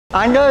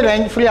Under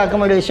rent-free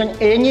accommodation,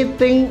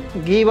 anything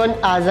given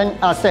as an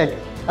asset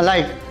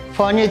like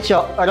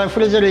furniture,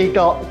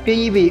 refrigerator,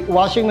 TV,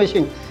 washing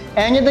machine,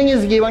 anything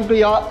is given to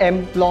your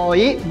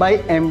employee by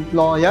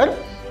employer.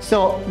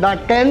 So the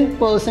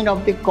 10%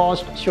 of the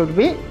cost should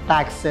be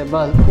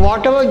taxable.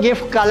 Whatever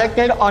gift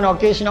collected on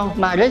occasion of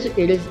marriage,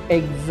 it is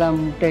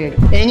exempted.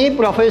 Any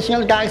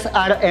professional tax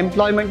or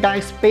employment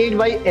tax paid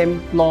by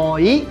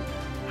employee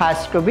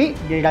has to be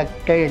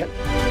deducted.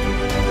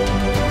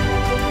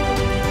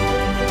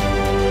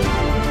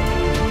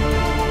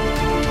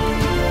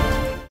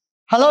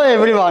 Hello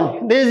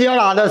everyone, this is your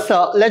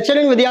ALsir,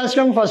 lecturing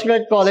Vidhyaashram First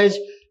Grade College,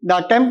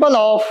 the Temple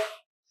of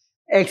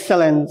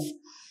Excellence.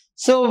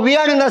 So we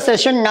are in the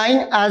session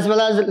 9 as well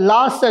as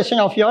last session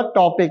of your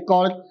topic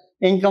called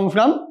income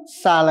from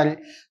salary.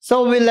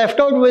 So we left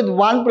out with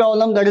one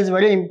problem that is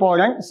very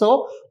important.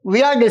 So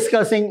we are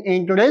discussing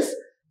in today's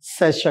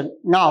session.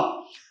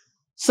 Now,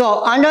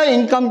 so under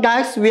income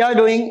tax, we are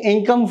doing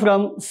income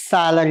from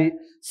salary.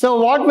 So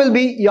what will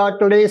be your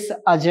today's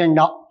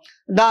agenda?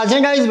 The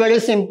agenda is very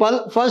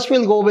simple. First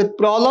we'll go with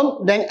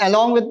problem, then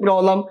along with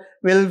problem,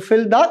 we'll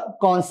fill the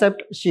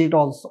concept sheet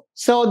also.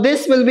 So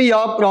this will be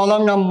your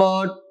problem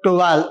number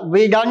 12.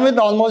 We done with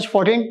almost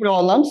 14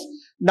 problems.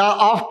 The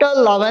after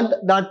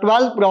 11th, the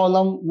 12th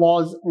problem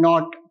was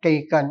not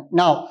taken.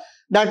 Now,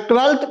 the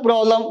 12th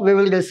problem we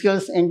will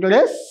discuss in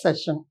today's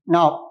session.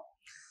 Now,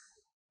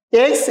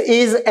 X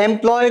is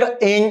employed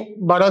in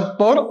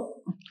Bharatpur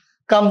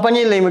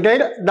Company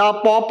Limited. The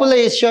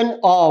population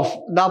of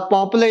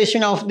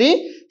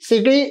the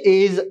city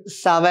is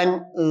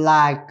 7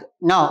 lakh.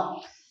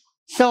 Now,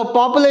 so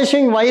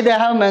population, why they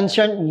have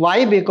mentioned?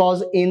 Why?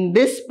 Because in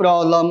this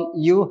problem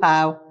you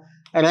have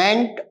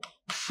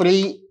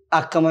rent-free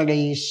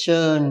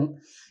accommodation.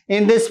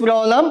 In this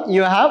problem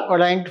you have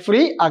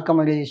rent-free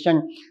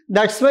accommodation.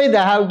 That's why they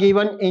have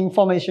given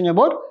information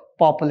about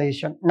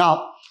population.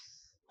 Now,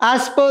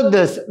 as per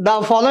this,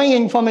 the following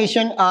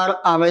information are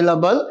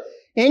available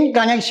in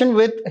connection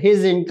with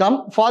his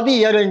income for the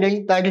year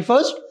ending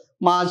 31st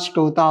March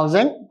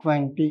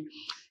 2020.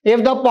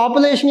 If the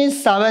population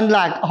is 7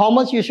 lakh, how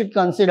much you should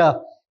consider?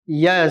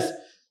 Yes.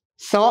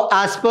 So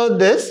as per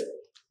this,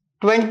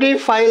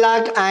 25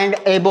 lakh and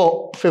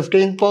above,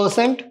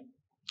 15%.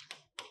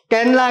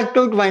 10 lakh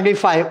to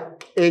 25,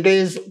 it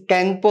is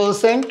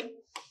 10%.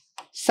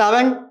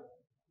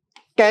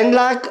 10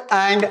 lakh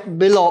and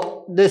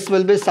below, this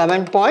will be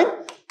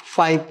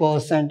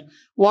 7.5%.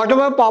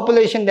 Whatever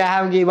population they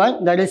have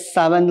given, that is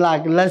 7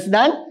 lakh, less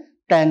than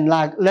 10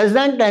 lakh. Less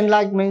than 10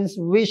 lakh means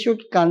we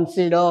should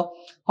consider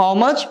how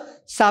much?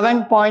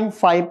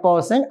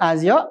 7.5%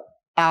 as your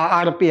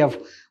RPF.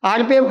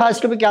 RPF has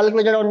to be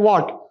calculated on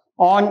what?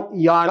 On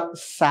your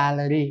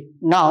salary.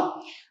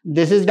 Now,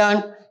 this is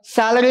done.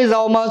 Salary is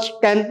how much?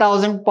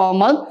 10,000 per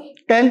month.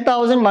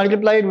 10,000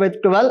 multiplied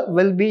with 12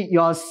 will be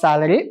your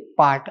salary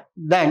part.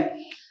 Then,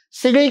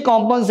 city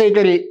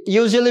compensatory,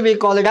 usually we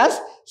call it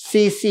as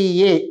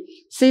CCA.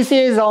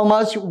 CCA is how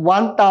much?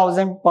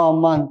 1,000 per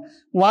month.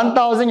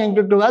 1,000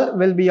 into 12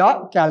 will be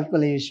your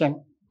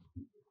calculation.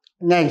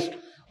 Next,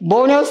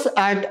 bonus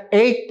at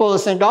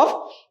 8%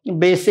 of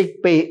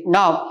basic pay.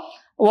 Now,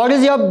 what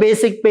is your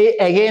basic pay?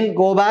 Again,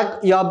 go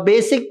back. Your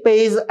basic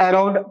pay is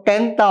around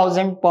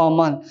 10,000 per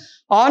month.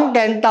 On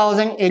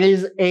 10,000, it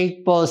is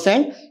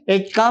 8%.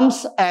 It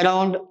comes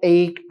around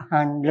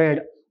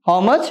 800.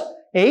 How much?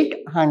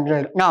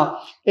 800.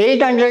 Now,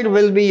 800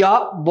 will be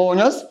your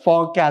bonus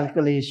for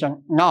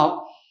calculation.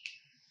 Now,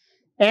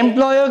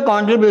 employer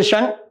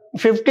contribution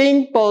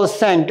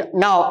 15%.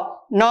 Now,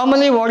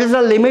 normally what is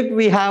the limit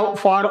we have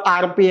for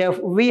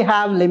RPF? We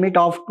have limit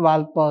of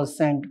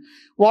 12%.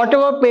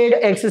 Whatever paid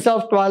excess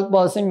of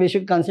 12% we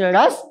should consider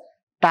as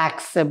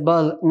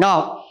taxable.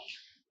 Now,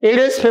 it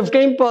is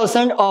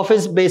 15% of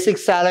his basic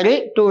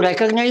salary to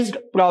recognized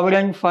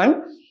provident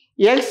fund.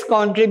 X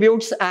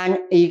contributes an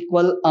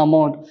equal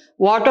amount.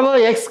 Whatever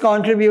X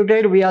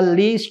contributed, we are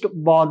least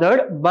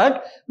bothered,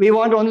 but we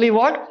want only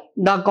what?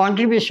 The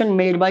contribution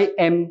made by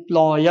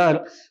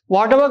employer.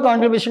 Whatever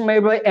contribution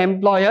made by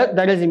employer,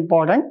 that is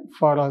important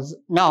for us.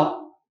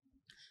 Now,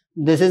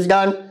 this is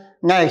done.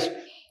 Next,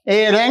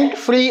 a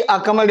rent-free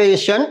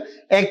accommodation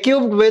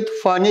equipped with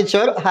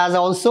furniture has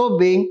also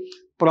been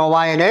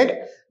provided.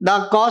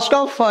 The cost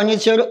of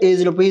furniture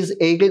is rupees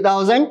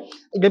 80,000.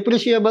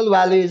 Depreciable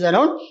value is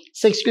around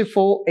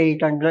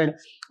 64,800.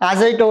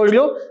 As I told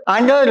you,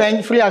 under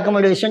rent-free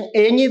accommodation,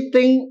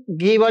 anything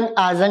given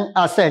as an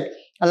asset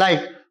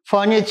like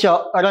furniture,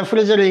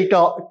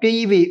 refrigerator,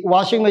 TV,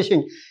 washing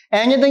machine,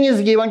 anything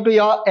is given to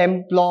your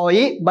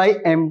employee by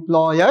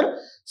employer.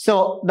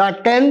 So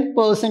the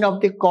 10%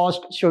 of the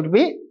cost should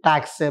be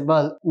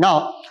taxable.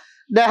 Now,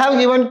 they have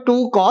given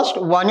two costs.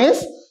 One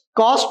is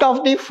cost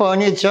of the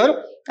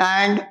furniture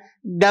and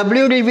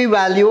WDV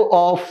value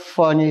of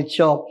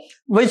furniture.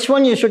 Which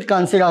one you should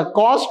consider,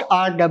 cost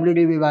or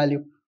WDV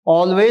value?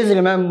 Always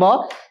remember.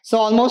 So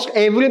almost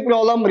every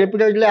problem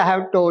repeatedly I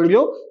have told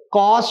you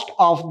cost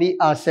of the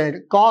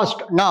asset.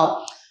 Cost.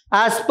 Now,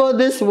 As per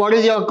this, what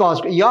is your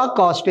cost? Your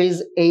cost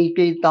is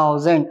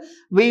 80,000.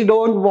 We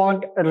don't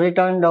want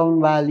return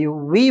down value.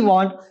 We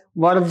want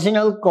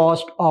original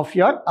cost of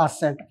your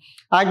asset.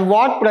 At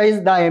what price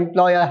the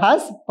employer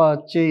has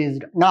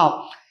purchased.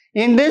 Now,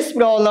 in this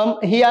problem,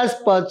 he has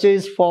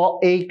purchased for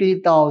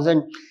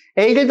 80,000.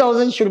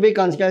 80,000 should be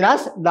considered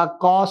as the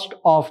cost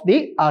of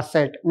the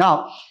asset.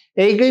 Now,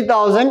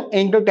 80,000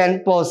 into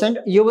 10%,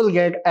 you will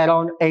get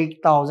around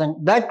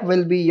 8,000. That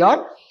will be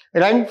your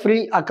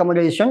rent-free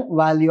accommodation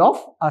value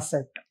of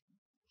asset.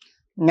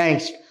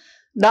 Next,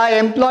 the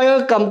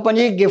employer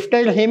company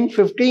gifted him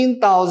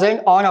 15,000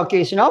 on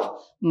occasion of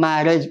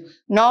marriage.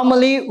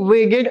 Normally,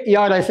 we did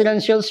your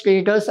residential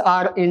status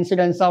or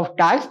incidence of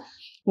tax.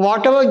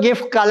 Whatever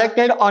gift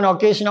collected on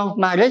occasion of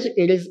marriage,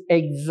 it is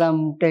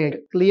exempted.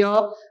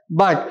 Clear?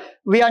 But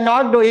we are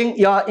not doing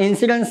your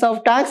incidence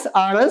of tax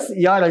or as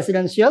your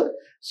residential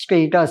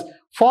status.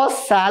 For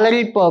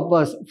salary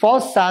purpose,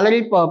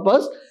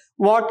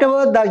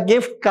 whatever the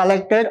gift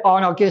collected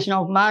on occasion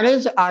of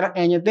marriage or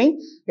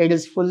anything, it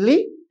is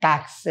fully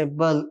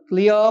taxable.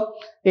 Clear?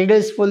 It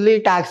is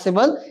fully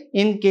taxable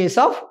in case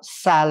of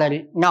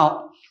salary.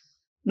 Now,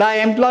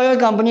 the employer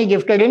company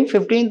gifted him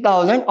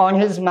 15,000 on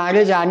his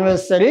marriage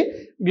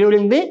anniversary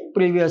during the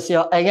previous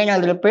year. Again,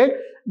 I'll repeat,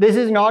 this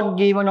is not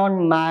given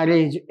on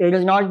marriage. It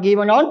is not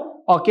given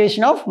on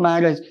occasion of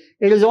marriage.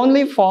 It is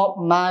only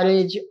for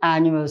marriage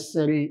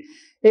anniversary.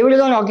 If it is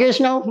on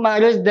occasion of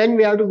marriage, then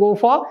we have to go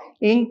for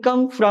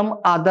income from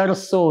other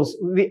source.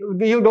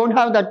 You don't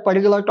have that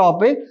particular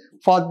topic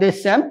for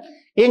this sem.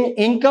 In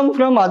income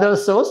from other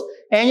source,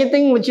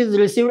 anything which is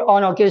received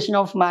on occasion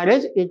of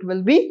marriage, it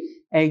will be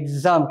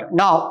exempt.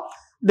 Now,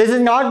 this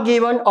is not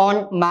given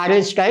on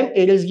marriage time.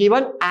 It is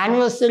given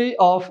anniversary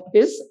of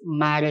his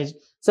marriage.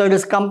 So, it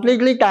is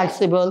completely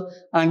taxable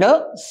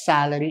under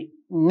salary.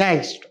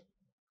 Next,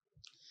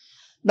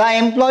 the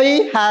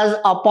employee has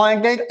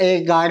appointed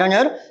a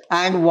gardener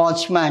and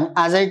watchman.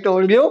 As I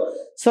told you,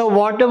 so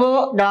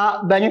whatever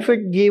the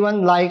benefit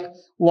given like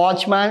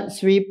watchman,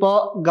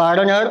 sweeper,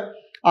 gardener,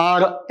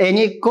 or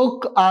any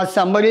cook or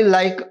somebody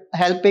like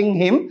helping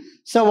him.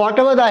 So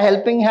whatever the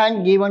helping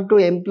hand given to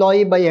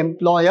employee by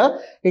employer,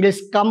 it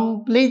is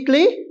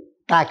completely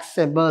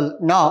taxable.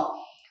 Now,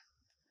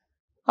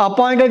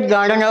 appointed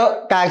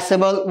gardener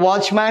taxable,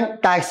 watchman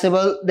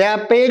taxable. They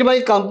are paid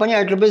by company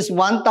at rupees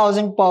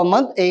 1,000 per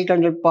month,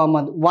 800 per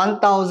month.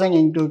 1,000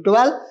 into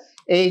 12,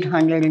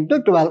 800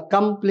 into 12.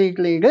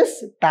 Completely it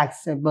is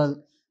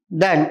taxable.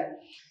 Then,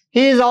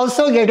 he is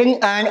also getting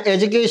an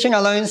education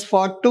allowance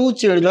for 2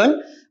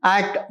 children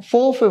at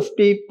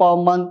 450 per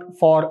month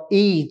for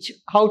each.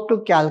 How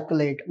to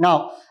calculate?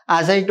 Now,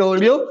 as I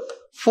told you,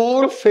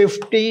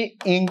 450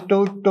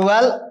 into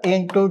 12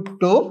 into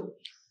 2.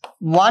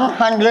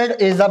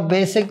 100 is a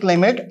basic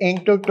limit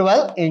into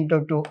 12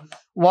 into 2.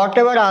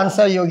 Whatever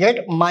answer you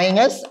get,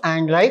 minus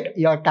and write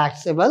your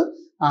taxable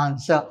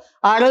answer.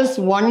 Or else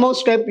one more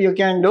step you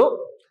can do.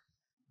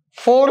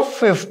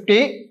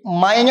 450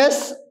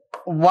 minus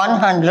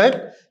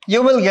 100,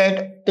 you will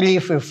get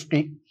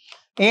 350.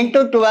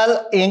 Into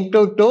 12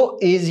 into 2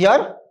 is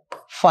your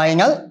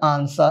final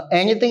answer.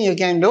 Anything you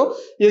can do.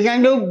 You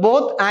can do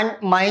both and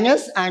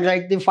minus and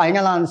write the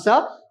final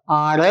answer,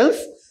 or else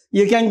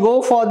you can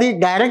go for the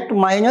direct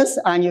minus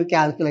and you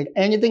calculate.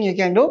 Anything you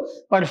can do,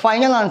 but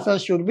final answer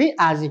should be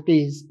as it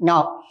is.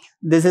 Now,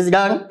 this is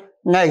done.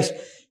 Next,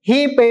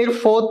 he paid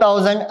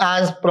 4,000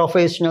 as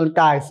professional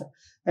tax.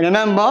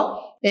 Remember,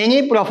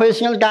 any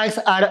professional tax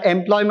or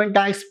employment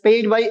tax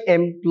paid by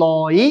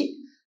employee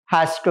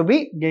has to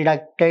be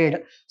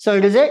deducted. So,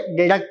 it is a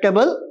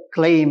deductible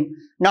claim.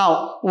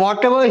 Now,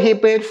 whatever he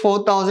paid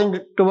 4,000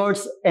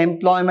 towards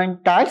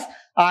employment tax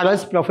or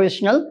as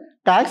professional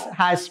tax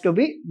has to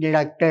be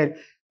deducted.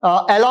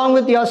 Along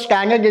with your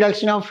standard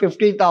deduction of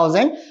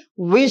 50,000,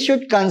 we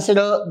should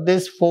consider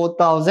this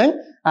 4,000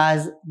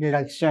 as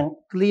deduction.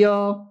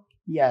 Clear?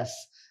 Yes.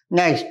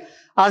 Next,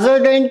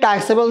 ascertain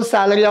taxable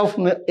salary of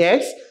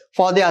X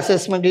for the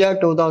assessment year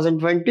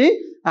 2020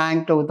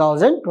 and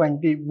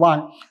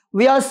 2021.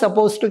 We are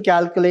supposed to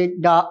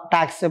calculate the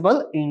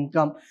taxable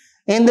income.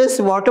 In this,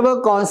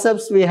 whatever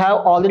concepts we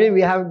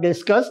have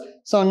discussed,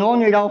 so no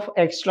need of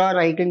extra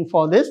writing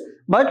for this.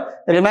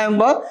 But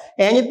remember,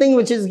 anything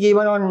which is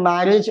given on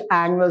marriage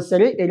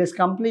anniversary, it is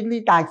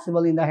completely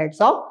taxable in the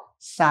heads of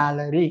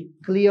salary.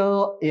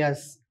 Clear?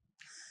 Yes.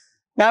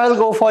 Now we'll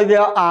go for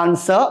your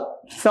answer.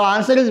 So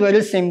answer is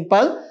very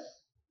simple.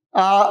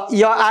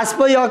 As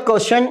per your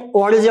question,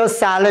 what is your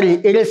salary?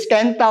 It is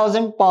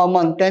 10,000 per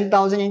month.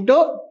 10,000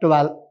 into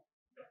 12.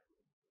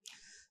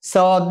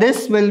 So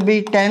this will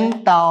be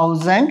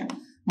 10,000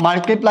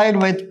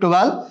 multiplied with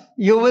 12.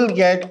 You will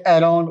get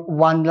around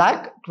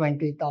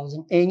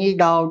 1,20,000. Any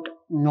doubt?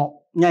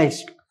 No.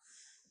 Next,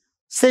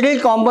 city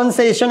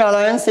compensation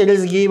allowance, it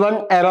is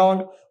given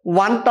around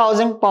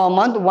 1,000 per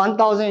month.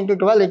 1,000 into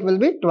 12, it will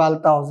be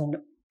 12,000.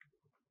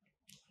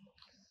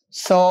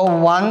 So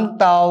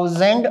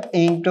 1,000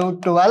 into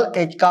 12,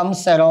 it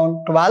comes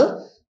around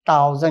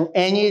 12,000.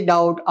 Any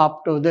doubt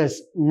up to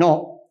this?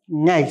 No.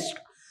 Next,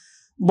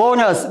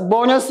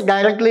 Bonus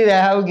directly they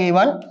have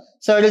given.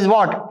 So it is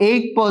what?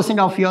 8%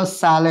 of your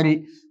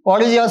salary.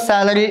 What is your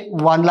salary?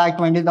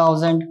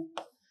 1,20,000.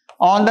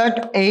 On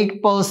that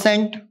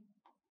 8%,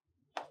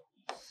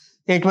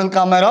 it will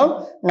come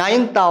around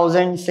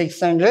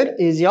 9,600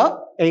 is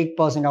your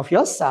 8% of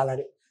your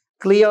salary.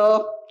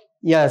 Clear?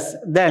 Yes.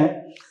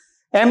 Then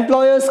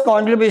employer's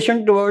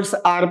contribution towards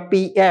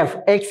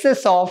RPF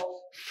excess of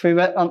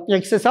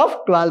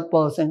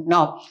 12%.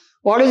 Now,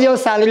 what is your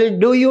salary?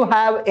 Do you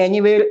have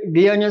anywhere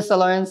DNS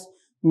allowance?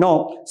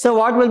 No. So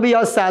what will be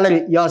your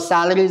salary? Your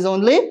salary is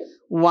only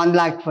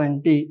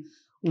 1,20,000.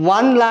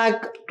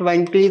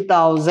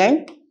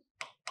 1,20,000.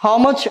 How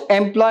much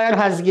employer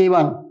has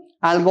given?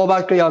 I'll go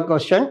back to your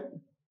question.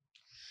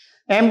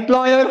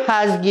 Employer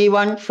has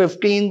given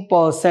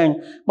 15%.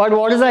 But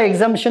what is the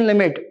exemption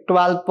limit?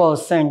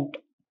 12%.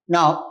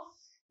 Now,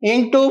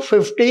 into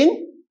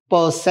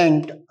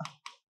 15%.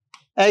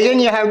 Again,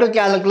 you have to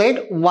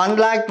calculate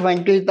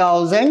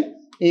 1,20,000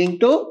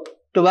 into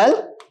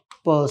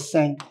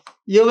 12%.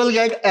 You will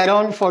get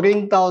around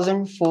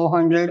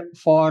 14,400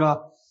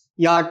 for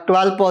your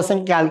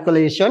 12%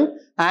 calculation.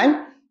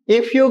 And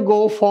if you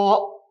go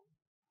for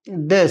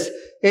this,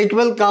 it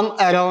will come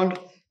around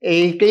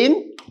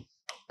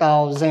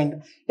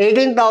 18,000.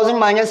 18,000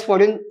 minus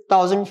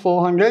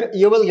 14,400,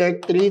 you will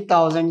get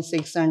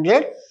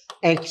 3,600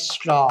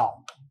 extra.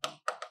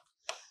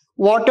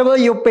 Whatever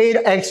you paid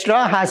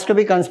extra has to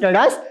be considered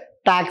as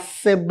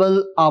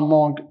taxable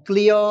amount.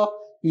 Clear?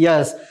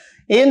 Yes.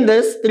 In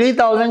this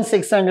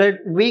 3,600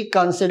 we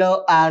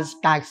consider as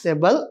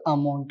taxable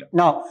amount.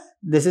 Now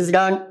this is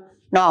done.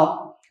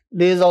 Now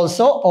this is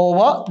also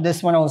over.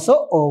 This one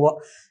also over.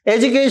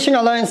 Education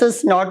allowance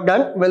is not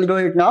done. We'll do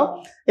it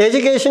now.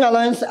 Education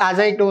allowance, as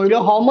I told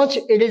you, how much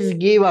it is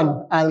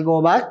given? I'll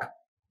go back.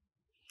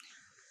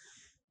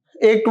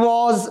 It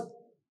was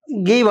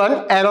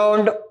given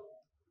around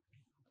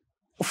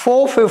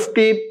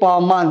 450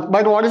 per month.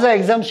 But what is the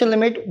exemption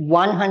limit?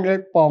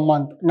 100 per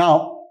month.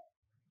 Now,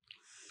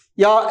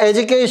 your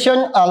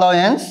education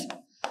allowance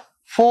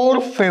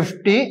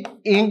 450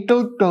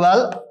 into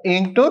 12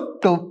 into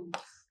 2.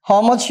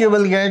 How much you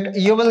will get?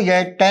 You will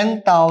get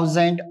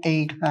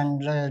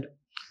 10,800.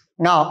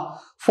 Now,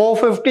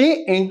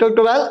 450 into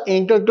 12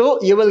 into 2,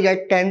 you will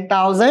get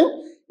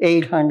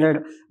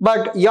 10,800.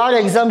 But your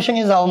exemption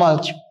is how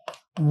much?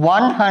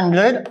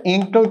 100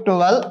 into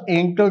 12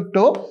 into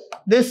 2.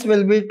 This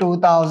will be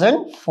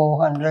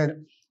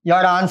 2,400.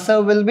 Your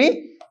answer will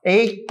be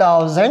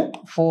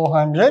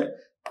 8,400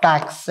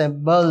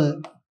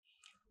 taxable.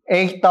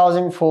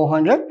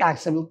 8,400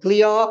 taxable.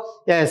 Clear?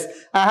 Yes.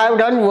 I have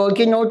done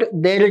working note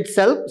there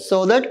itself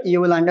so that you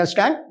will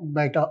understand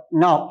better.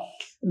 Now,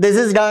 this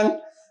is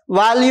done.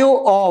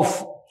 Value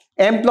of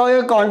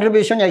employer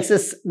contribution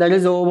excess, that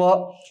is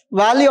over.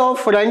 Value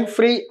of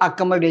rent-free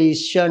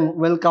accommodation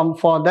will come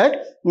for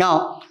that.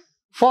 Now,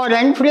 for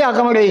rent-free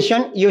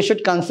accommodation, you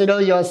should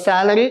consider your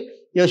salary,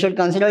 you should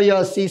consider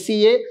your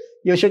CCA,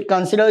 you should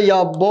consider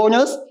your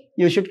bonus,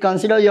 you should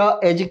consider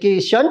your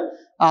education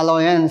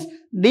allowance.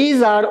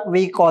 These are,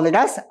 we call it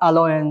as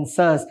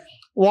allowances.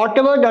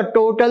 Whatever the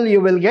total you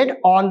will get,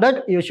 on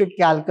that you should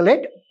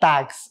calculate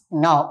tax.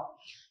 Now,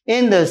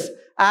 in this,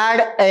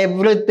 add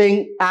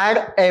everything.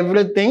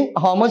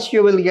 How much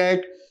you will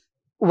get?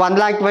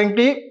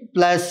 1,20,000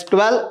 plus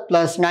 12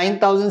 plus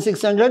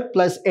 9,600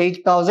 plus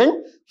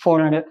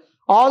 8,400.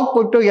 All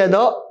put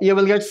together, you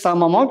will get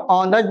some amount.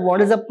 On that,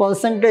 what is the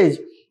percentage?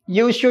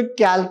 You should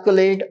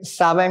calculate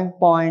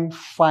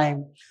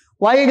 7.5.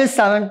 Why it is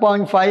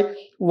 7.5?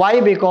 Why?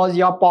 Because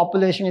your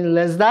population is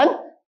less than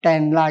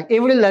 10 lakh.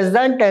 If it is less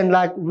than 10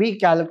 lakh, we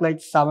calculate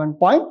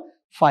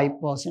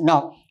 7.5%.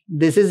 Now,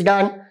 this is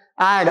done.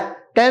 Add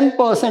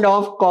 10%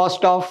 of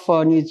cost of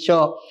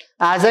furniture.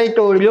 As I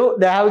told you,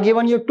 they have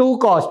given you two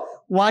costs.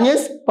 One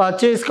is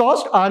purchase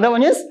cost, other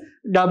one is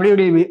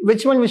WDV.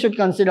 Which one we should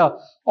consider?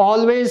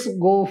 Always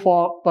go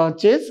for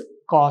purchase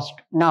cost.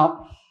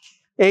 Now,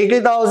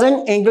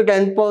 80,000 into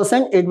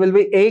 10%, it will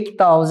be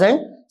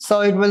 8,000.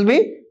 So it will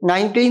be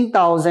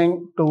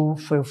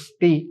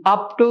 19,250.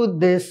 Up to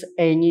this,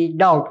 any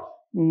doubt?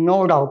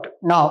 No doubt.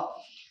 Now,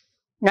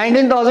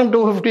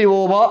 19,250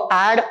 over,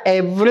 add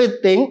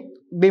everything.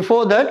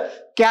 Before that,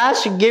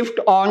 cash gift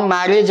on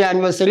marriage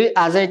anniversary,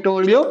 as I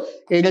told you,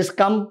 it is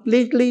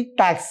completely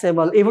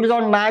taxable. If it is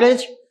on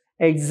marriage,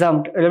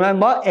 exempt.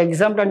 Remember,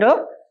 exempt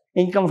under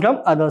income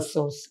from other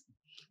source.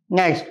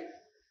 Next,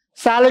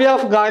 salary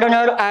of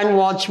gardener and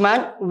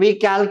watchman, we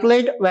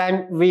calculate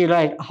when we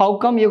write. How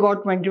come you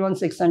got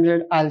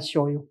 21,600? I'll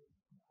show you.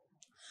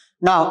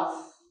 Now,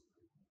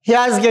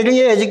 here's getting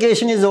your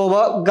education is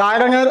over.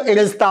 Gardener, it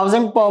is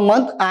 1,000 per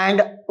month,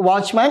 and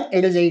watchman,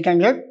 it is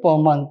 800 per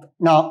month.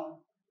 Now,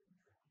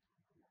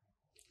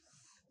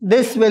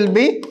 this will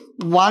be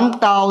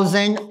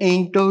 1,000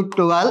 into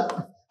 12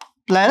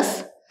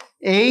 plus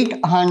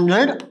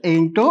 800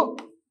 into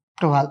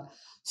 12.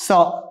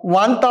 So,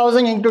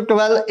 1,000 into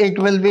 12, it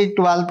will be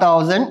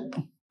 12,000.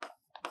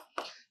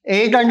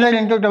 800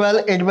 into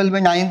 12, it will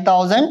be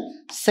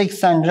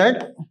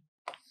 9,600.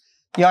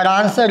 Your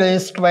answer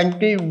is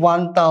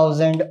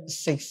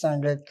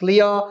 21,600.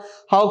 Clear?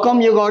 How come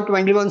you got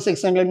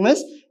 21,600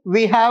 means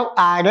we have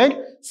added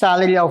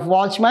salary of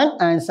watchman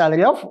and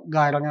salary of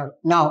gardener.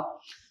 Now,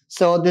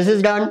 so this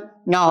is done.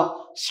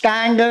 Now,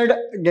 standard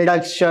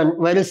deduction,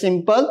 very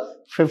simple,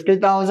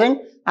 50,000,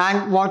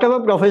 and whatever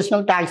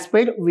professional tax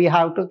paid, we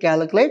have to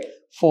calculate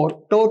for.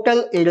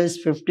 Total, it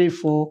is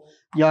 54.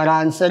 Your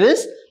answer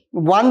is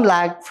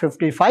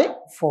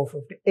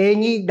 1,55,450.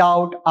 Any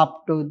doubt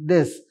up to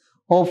this?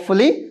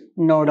 Hopefully,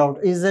 no doubt.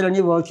 Is there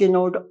any working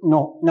note?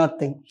 No,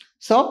 nothing.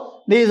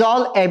 So, this is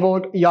all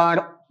about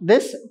your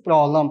this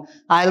problem.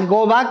 I'll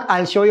go back.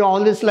 I'll show you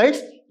all the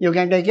slides. You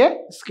can take a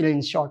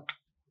screenshot.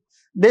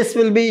 This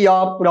will be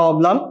your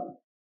problem.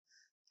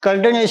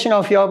 Continuation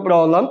of your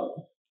problem.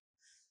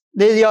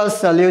 This is your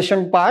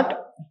solution part.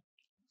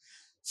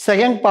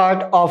 Second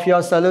part of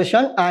your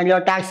solution, and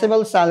your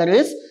taxable salary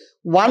is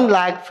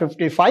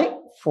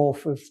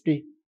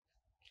 1,55,450.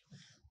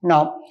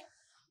 Now,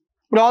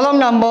 problem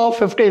number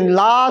 15,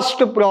 last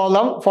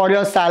problem for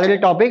your salary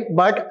topic,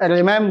 but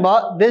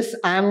remember this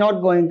I am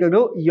not going to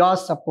do, you are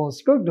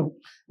supposed to do.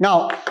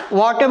 Now,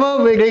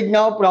 whatever we did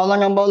now, problem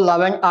number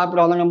 11 or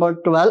problem number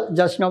 12,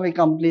 just now we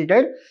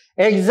completed.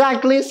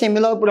 Exactly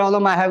similar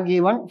problem I have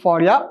given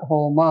for your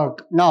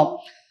homework. Now,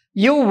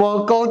 you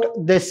work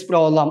out this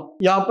problem.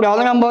 Your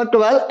problem number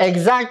 12,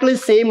 exactly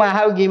same I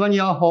have given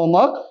your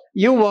homework.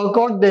 You work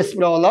out this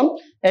problem.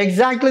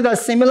 Exactly the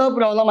similar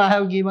problem I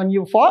have given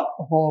you for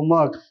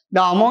homework.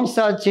 The amounts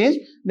are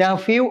changed. There are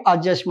few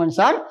adjustments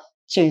are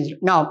changed.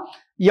 Now,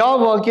 your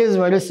work is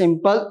very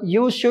simple.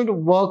 You should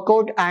work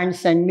out and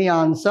send me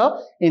answer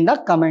in the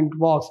comment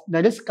box.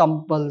 That is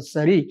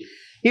compulsory.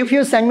 If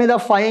you send me the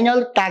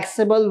final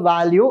taxable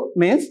value,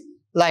 means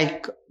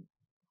like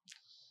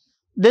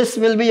this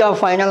will be your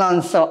final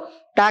answer.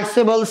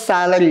 Taxable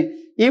salary.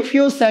 If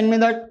you send me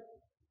the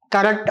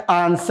correct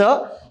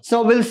answer,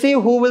 so we'll see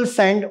who will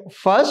send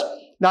first.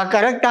 The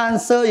correct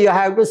answer you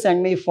have to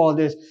send me for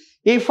this.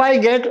 If I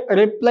get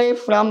reply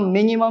from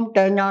minimum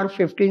 10 or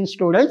 15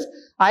 students,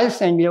 I'll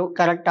send you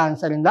correct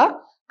answer in the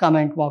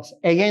comment box.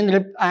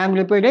 Again, I am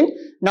repeating.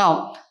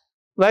 Now,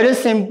 very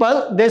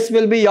simple. This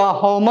will be your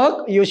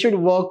homework. You should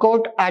work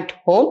out at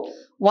home.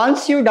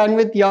 Once you're done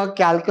with your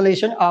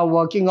calculation or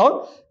working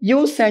out,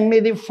 you send me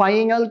the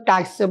final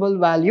taxable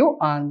value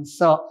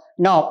answer.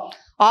 Now,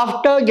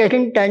 after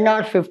getting 10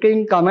 or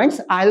 15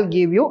 comments, I'll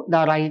give you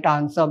the right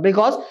answer,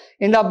 because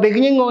in the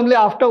beginning only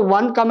after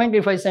one comment,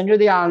 if I send you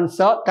the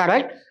answer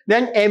correct,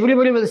 then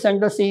everybody will send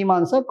the same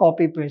answer,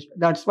 copy paste.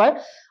 That's why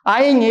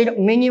I need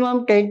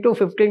minimum 10 to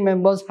 15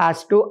 members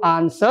has to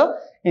answer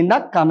in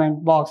the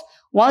comment box.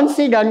 Once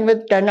you're done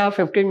with 10 or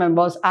 15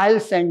 members, I'll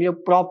send you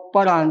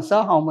proper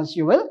answer how much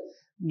you will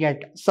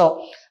get.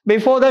 So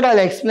before that, I'll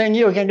explain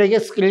you. You can take a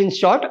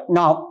screenshot.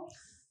 Now,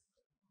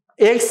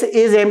 X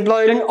is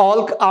employed in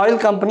oil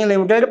company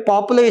limited.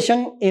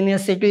 Population in a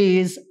city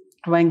is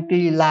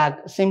 20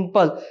 lakh.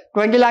 Simple.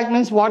 20 lakh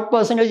means what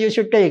percentage you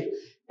should take?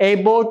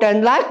 Above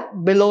 10 lakh,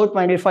 below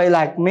 25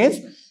 lakh means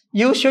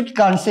you should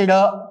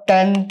consider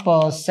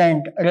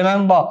 10%.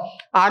 Remember,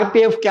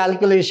 RPF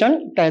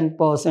calculation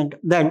 10%.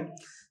 Then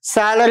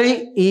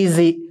salary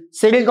easy.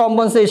 City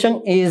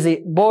compensation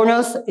easy.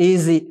 Bonus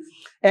easy.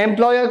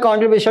 Employer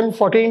contribution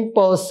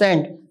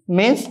 14%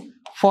 means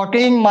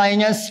 14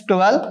 minus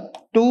 12,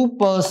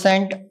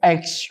 2%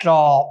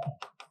 extra.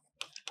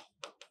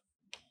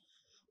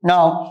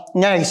 Now,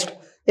 next,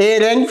 a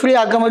rent-free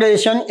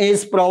accommodation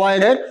is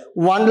provided.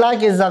 1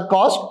 lakh is the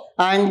cost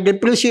and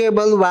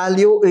depreciable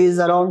value is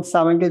around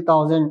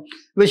 70,000.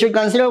 We should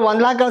consider 1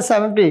 lakh or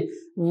 70.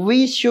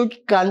 We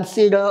should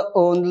consider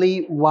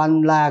only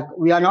 1 lakh.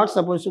 We are not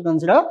supposed to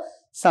consider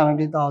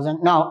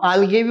 70,000. Now,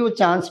 I'll give you a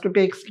chance to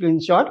take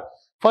screenshot.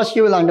 First,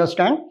 you will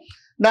understand.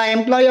 The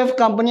employee of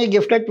company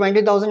gifted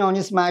 20,000 on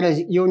his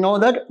marriage. You know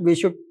that we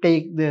should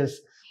take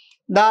this.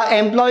 The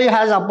employee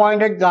has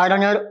appointed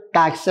gardener,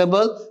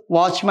 taxable,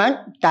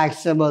 watchman,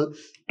 taxable.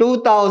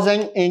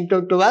 2,000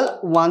 into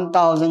 12,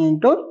 1,000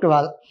 into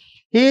 12.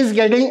 He is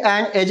getting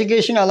an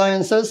education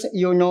allowances.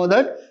 You know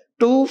that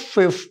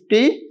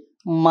 250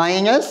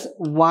 minus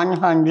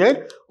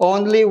 100,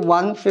 only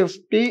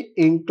 150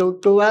 into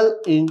 12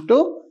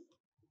 into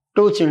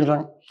 2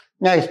 children.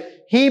 Next,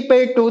 he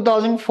paid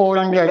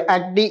 2,400.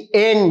 At the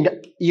end,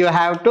 you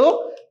have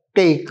to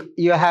take.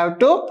 You have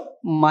to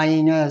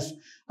minus.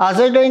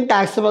 Ascertain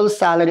taxable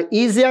salary.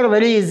 Easy or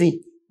very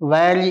easy?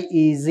 Very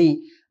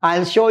easy.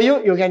 I'll show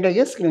you. You can take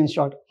a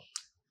screenshot.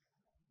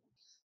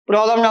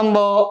 Problem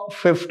number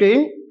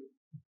 15.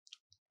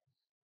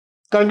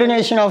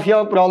 Continuation of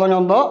your problem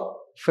number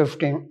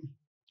 15.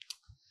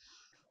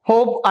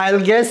 Hope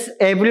I'll guess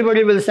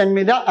everybody will send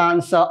me the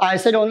answer. I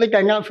said only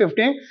 10 or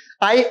 15.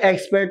 I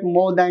expect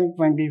more than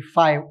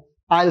 25.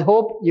 I'll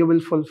hope you will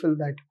fulfill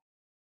that.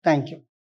 Thank you.